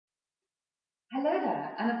Hello there,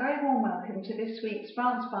 and a very warm welcome to this week's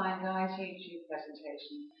France by and Guy's YouTube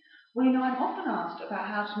presentation. We know I'm often asked about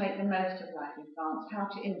how to make the most of life in France, how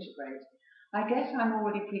to integrate. I guess I'm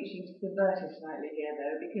already preaching to the converted slightly here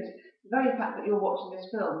though, because the very fact that you're watching this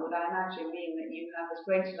film would, I imagine, mean that you have as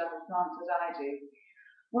great a love of France as I do.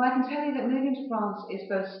 Well, I can tell you that moving to France is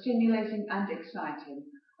both stimulating and exciting.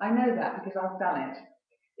 I know that because I've done it.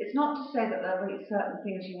 It's not to say that there will be certain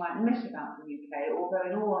things you might miss about the UK, although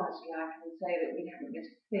in all honesty I can say that we haven't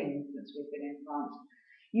missed a thing since we've been in France.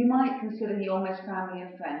 You might consider you'll miss family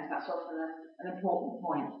and friends, that's often an important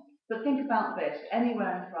point. But think about this,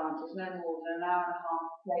 anywhere in France is no more than an hour and a half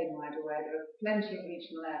plane ride away, there are plenty of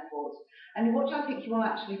regional airports. And what I think you will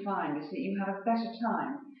actually find is that you have a better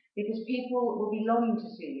time because people will be longing to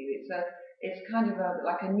see you. It's kind of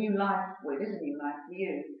like a new life, well it is a new life for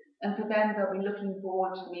you. And for them, they'll be looking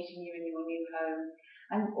forward to meeting you in your new home.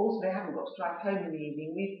 And also, they haven't got to drive home in the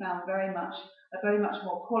evening. We've found a very much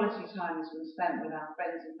more quality time has been spent with our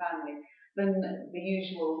friends and family than the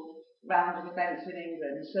usual round of events in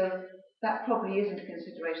England. So that probably isn't a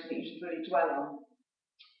consideration that you should really dwell on.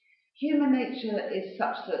 Human nature is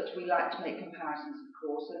such that we like to make comparisons, of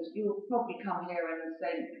course, and you'll probably come here and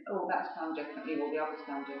say, oh, that's done differently, or the other's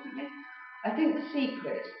done differently. I think the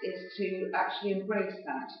secret is to actually embrace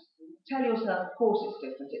that. Tell yourself, of course it's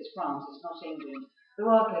different, it's France, it's not England. There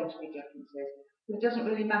are going to be differences, but it doesn't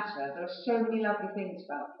really matter. There are so many lovely things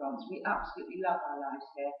about France. We absolutely love our lives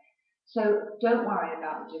here. So don't worry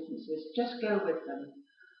about the differences, just go with them.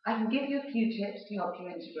 I can give you a few tips to help you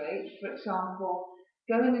integrate. For example,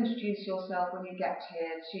 go and introduce yourself when you get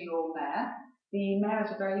here to your mayor. The mayor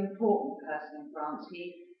is a very important person in France.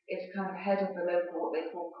 He is kind of head of the local, what they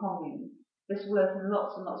call commune. This will open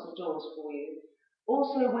lots and lots of doors for you.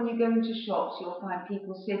 Also, when you go into shops, you'll find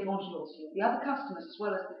people say bonjour to you. The other customers, as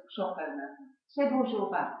well as the shop owner, say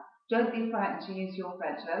bonjour back. Don't be frightened to use your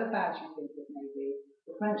French, however bad you think it may be.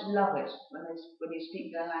 The French love it when you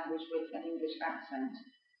speak their language with an English accent.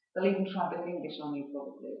 They'll even try a bit of English on you,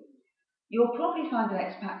 probably. You'll probably find an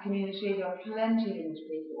expat community. There are plenty of English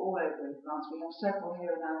people all over in France. We have several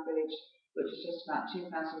here in our village, which is just about 2,000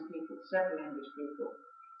 people, several English people.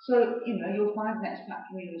 So, you'll find an expat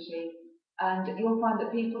community and you'll find that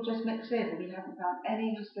people just mix in. We haven't found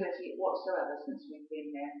any hostility whatsoever since we've been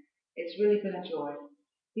here. It's really been a joy.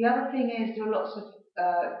 The other thing is there are lots of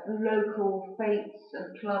local fetes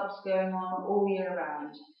and clubs going on all year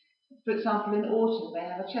round. For example, in autumn they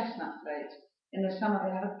have a chestnut fete. In the summer they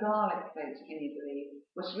have a garlic fete, can you believe?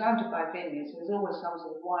 We're surrounded by vineyards, so there's always some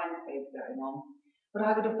sort of wine fete going on. But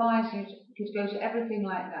I would advise you to go to everything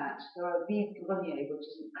like that. There are Vive Grenier, which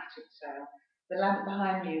is an attic sale. The lamp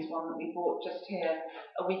behind me is one that we bought just here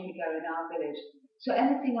a week ago in our village. So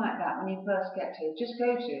anything like that, when you first get here, just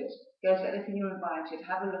go to it. Go to anything you're invited,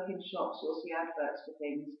 have a look in shops, you'll see adverts for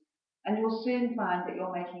things. And you'll soon find that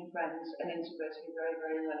you're making friends and integrating very,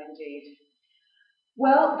 very well indeed.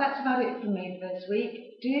 Well, that's about it from me for this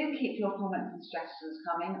week. Do keep your comments and suggestions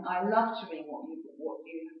coming. I love to read what you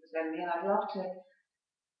have to send me, and I'd love to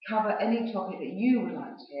cover any topic that you would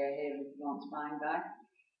like to hear here in France by and Guy.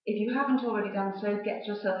 If you haven't already done so, get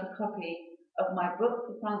yourself a copy of my book,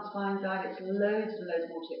 The France by and Guy. There's loads and loads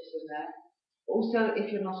more tips in there. Also, if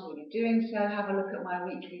you're not already doing so, have a look at my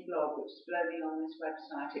weekly blog, which is below me on this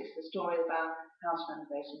website. It's the story of our house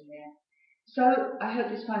renovation here. So, I hope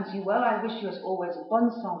this finds you well. I wish you, as always, a bonne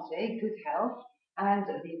santé, good health, and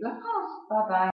vive la France. Bye-bye.